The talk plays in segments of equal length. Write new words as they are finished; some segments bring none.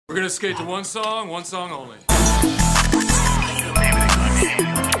We're gonna skate to one song only. Feel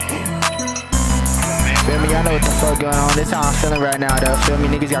me? I know what the fuck going on. This how I'm feeling right now, though. Feel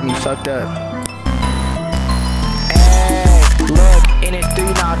me? Niggas got me fucked up. Hey, look, in it's 3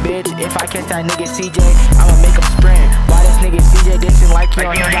 now, bitch. If I catch that nigga CJ, I'ma make him sprint. Why this nigga CJ dissing like he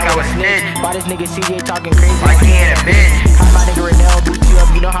on him got a snitch? Why this nigga CJ talking crazy like he ain't a bitch? How my nigga Renell beat you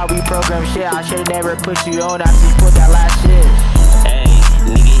up? You know how we program shit. I should've never put you on after you put that last shit. Hey,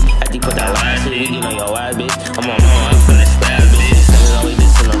 nigga, after you put that last shit, we get on your ass, bitch. I'm on I'm finna stab, bitch. Niggas always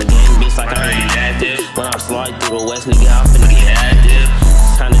dissing on the game, bitch, like I ain't active. When I slide through the west, nigga, I'm finna get active.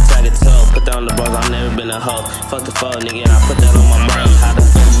 Tryna tag a toe, put that on the bros, I've never been a hoe. Fuck the foe, nigga, I put that on my bro. How the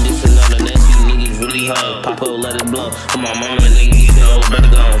fuck you dissing on the next, you niggas really hoe. Pop up, let it blow. I'm on mama, nigga, you know, better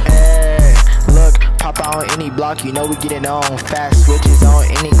go. Hey, look, pop out on any block, you know we get it on. Fast switches on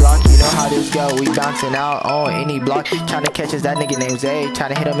any Glock, you know how this go. We bouncing out on any block. Tryna catch us, that nigga named Zay.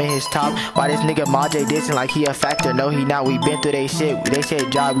 Tryna hit him in his top. Why this nigga Majay dissing like he a factor? No, he not. We been through they shit. They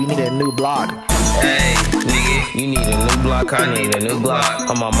said job, we need a new block. Hey, nigga, you need a new block, I need a new block.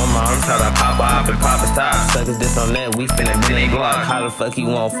 On my mama, I'm tryna pop off and pop a top. Suckers this on that, we finna bend they block. How the fuck you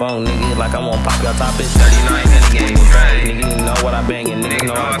want phone, nigga? Like I want pop your top, it's 39 in the game. Nigga, you know what I bang and niggas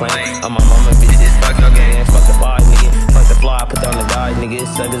know I claim. On my mama, bitch, this fuck your game. Fuck the fly, nigga. Fuck the fly, I put down the guys, nigga.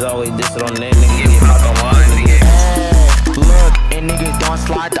 Suckers always dissing on that, nigga. Get popped on line, nigga. Hey, look, and niggas don't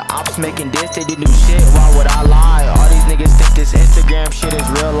slide. The ops making this, they did new shit. Why would I lie? All these niggas think this Instagram shit is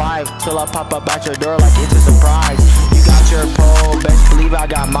real life. Till I pop up at your door like it's a surprise. You got your pole, best believe I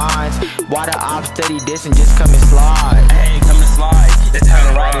got mine. Why the ops steady dissing, just come and slide. Hey, come and slide. It's time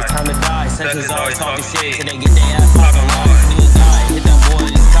to ride, it's time to die. Suckers always talking shit till they get their ass poppin' on. Niggas die, hit that boy,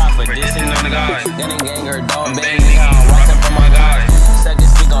 this cop for dissing on the guy. That ain't gang her dog, bang, nigga, I'm rockin' for my guy.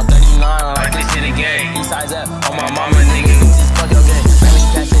 Suckers speak on 39, I like this shit again. East sides up, on my mama, nigga, just fuck your game. Let me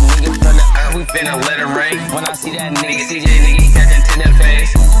catch a nigga from the earth, we finna let it rain. When I see that nigga CJ, nigga, he catchin' 10 in the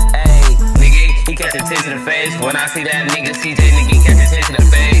face. Hey, nigga, he catchin' 10 to the face. When I see that nigga CJ, nigga, he catchin' 10 to the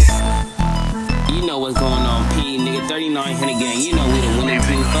face. You know what's going on, P, nigga, 39 hit again. You know we the winning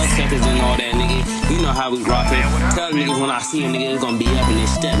team, fuck suckers and all that, nigga. You know how we rockin'. Tell niggas when I see him, nigga, it's gonna be up in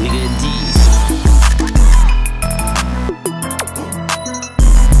this step, nigga. G.